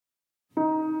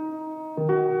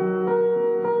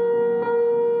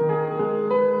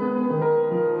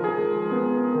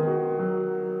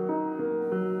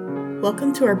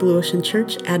Welcome to our Blue Ocean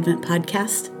Church Advent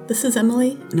Podcast. This is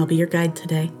Emily, and I'll be your guide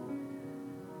today.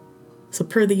 So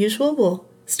per the usual, we'll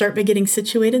start by getting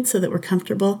situated so that we're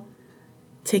comfortable.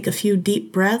 Take a few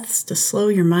deep breaths to slow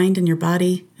your mind and your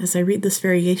body as I read this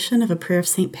variation of a prayer of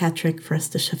St. Patrick for us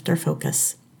to shift our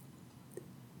focus.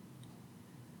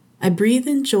 I breathe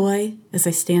in joy as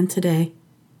I stand today,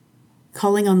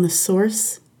 calling on the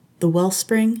source, the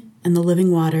wellspring, and the living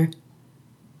water,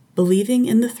 believing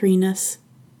in the threeness,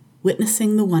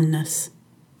 witnessing the oneness,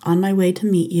 on my way to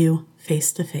meet you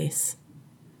face to face.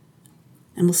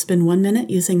 And we'll spend 1 minute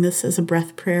using this as a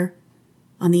breath prayer.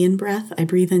 On the in-breath, I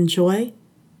breathe in joy.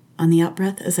 On the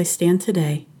out-breath, as I stand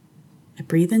today, I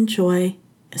breathe in joy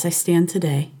as I stand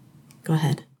today. Go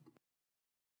ahead.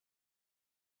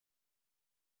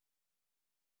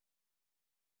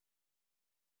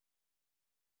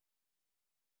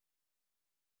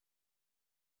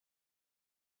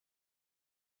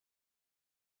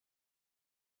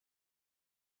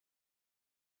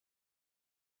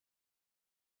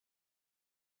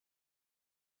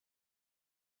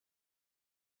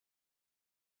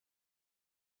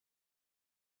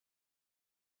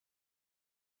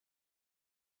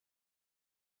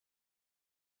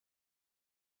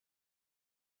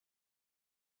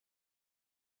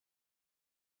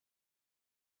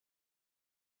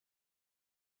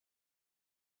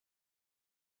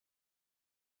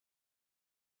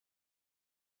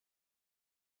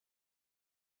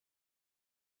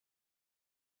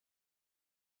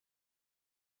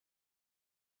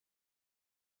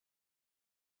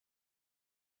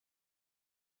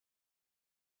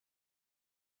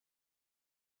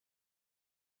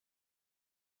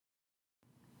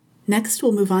 Next,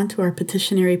 we'll move on to our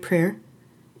petitionary prayer.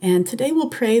 And today we'll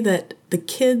pray that the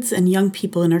kids and young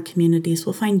people in our communities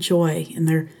will find joy in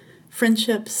their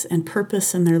friendships and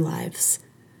purpose in their lives.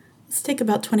 Let's take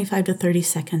about 25 to 30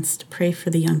 seconds to pray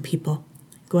for the young people.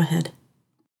 Go ahead.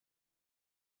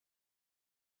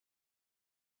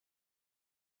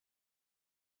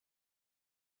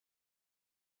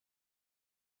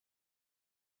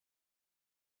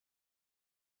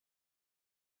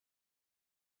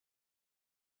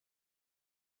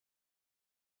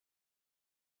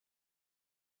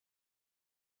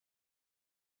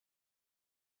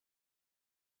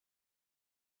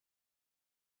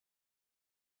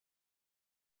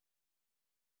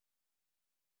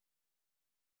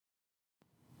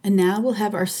 And now we'll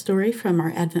have our story from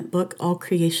our Advent book, All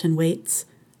Creation Waits,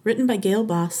 written by Gail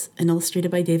Boss and illustrated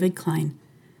by David Klein.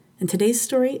 And today's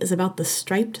story is about the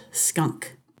striped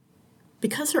skunk.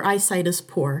 Because her eyesight is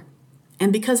poor,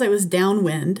 and because I was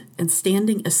downwind and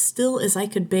standing as still as I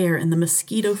could bear in the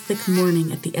mosquito-thick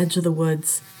morning at the edge of the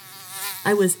woods,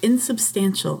 I was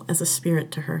insubstantial as a spirit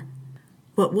to her.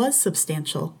 What was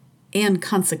substantial and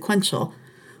consequential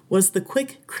was the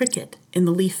quick cricket in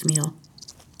the leaf meal.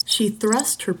 She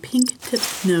thrust her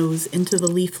pink-tipped nose into the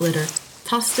leaf litter,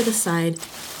 tossed it aside,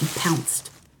 and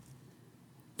pounced.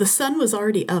 The sun was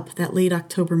already up that late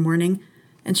October morning,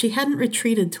 and she hadn't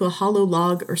retreated to a hollow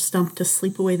log or stump to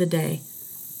sleep away the day.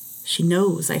 She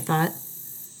knows, I thought.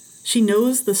 She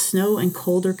knows the snow and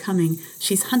cold are coming.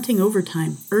 She's hunting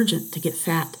overtime, urgent to get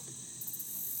fat.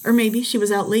 Or maybe she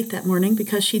was out late that morning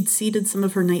because she'd ceded some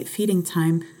of her night feeding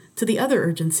time to the other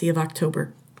urgency of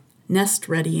October, nest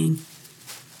readying.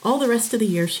 All the rest of the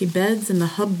year she beds in the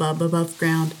hubbub above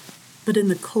ground, but in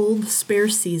the cold, spare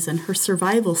season her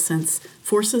survival sense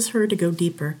forces her to go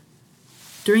deeper.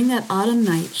 During that autumn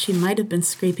night she might have been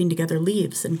scraping together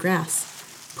leaves and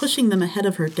grass, pushing them ahead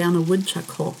of her down a woodchuck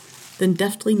hole, then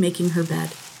deftly making her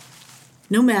bed.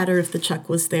 No matter if the chuck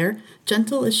was there,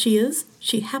 gentle as she is,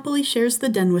 she happily shares the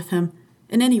den with him,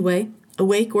 and anyway,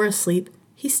 awake or asleep,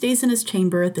 he stays in his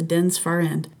chamber at the den's far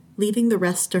end, leaving the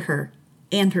rest to her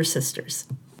and her sisters.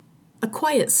 A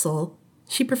quiet soul,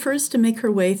 she prefers to make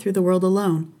her way through the world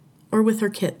alone, or with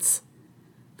her kits.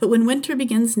 But when winter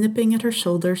begins nipping at her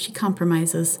shoulder, she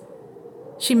compromises.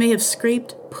 She may have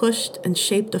scraped, pushed, and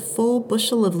shaped a full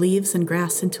bushel of leaves and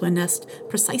grass into a nest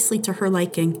precisely to her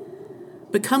liking.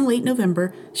 But come late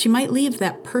November, she might leave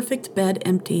that perfect bed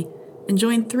empty and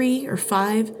join 3 or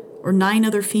 5 or 9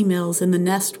 other females in the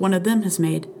nest one of them has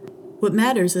made. What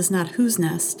matters is not whose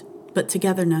nest, but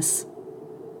togetherness.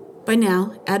 By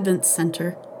now, Advent's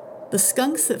center, the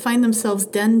skunks that find themselves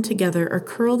denned together are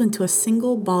curled into a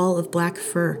single ball of black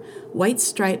fur, white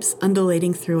stripes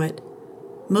undulating through it.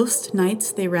 Most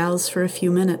nights they rouse for a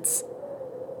few minutes.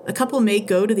 A couple may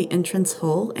go to the entrance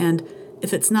hole and,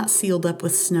 if it's not sealed up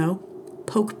with snow,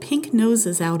 poke pink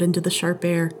noses out into the sharp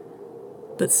air.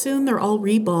 but soon they're all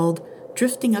reballed,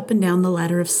 drifting up and down the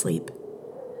ladder of sleep.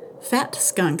 Fat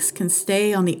skunks can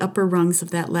stay on the upper rungs of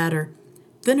that ladder.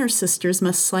 Thinner sisters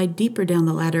must slide deeper down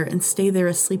the ladder and stay there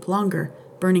asleep longer,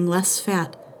 burning less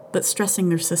fat, but stressing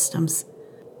their systems.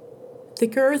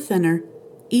 Thicker or thinner,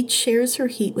 each shares her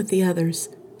heat with the others,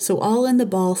 so all in the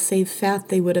ball save fat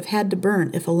they would have had to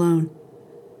burn if alone.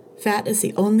 Fat is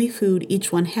the only food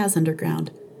each one has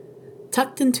underground.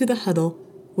 Tucked into the huddle,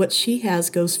 what she has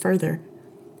goes further.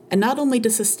 And not only to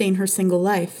sustain her single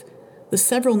life, the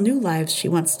several new lives she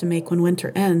wants to make when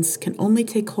winter ends can only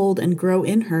take hold and grow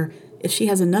in her if she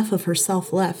has enough of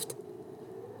herself left.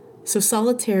 So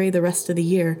solitary the rest of the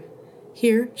year,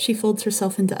 here she folds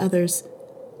herself into others.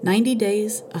 90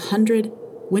 days, 100,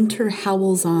 winter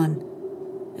howls on.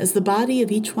 As the body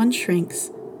of each one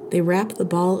shrinks, they wrap the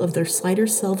ball of their slighter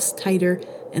selves tighter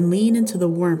and lean into the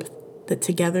warmth that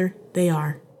together they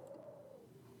are.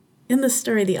 In the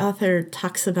story, the author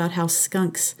talks about how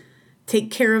skunks take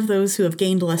care of those who have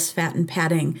gained less fat and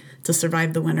padding to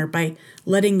survive the winter by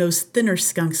letting those thinner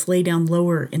skunks lay down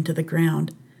lower into the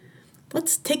ground.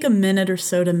 Let's take a minute or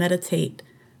so to meditate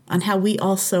on how we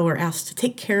also are asked to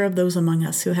take care of those among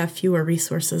us who have fewer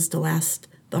resources to last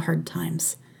the hard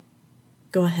times.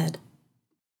 Go ahead.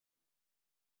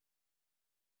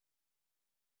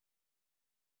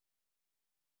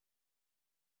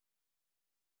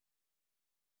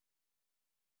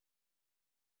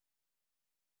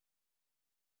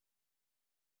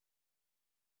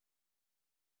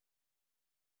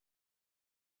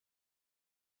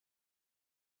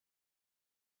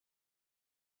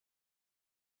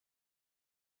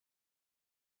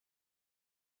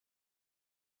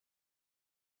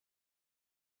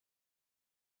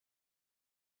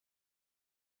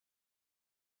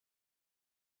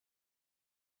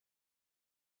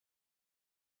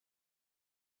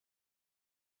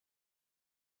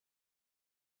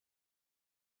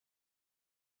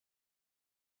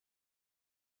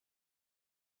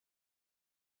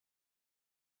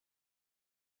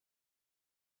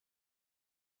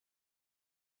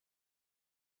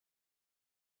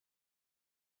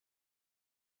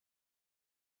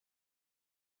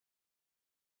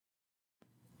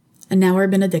 And now our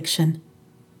benediction.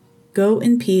 Go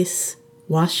in peace,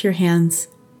 wash your hands,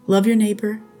 love your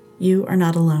neighbor, you are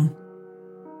not alone.